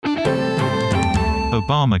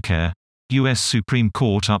Obamacare, U.S. Supreme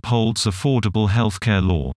Court upholds affordable healthcare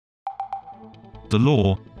law. The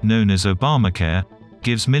law, known as Obamacare,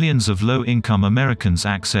 gives millions of low-income Americans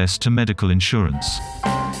access to medical insurance.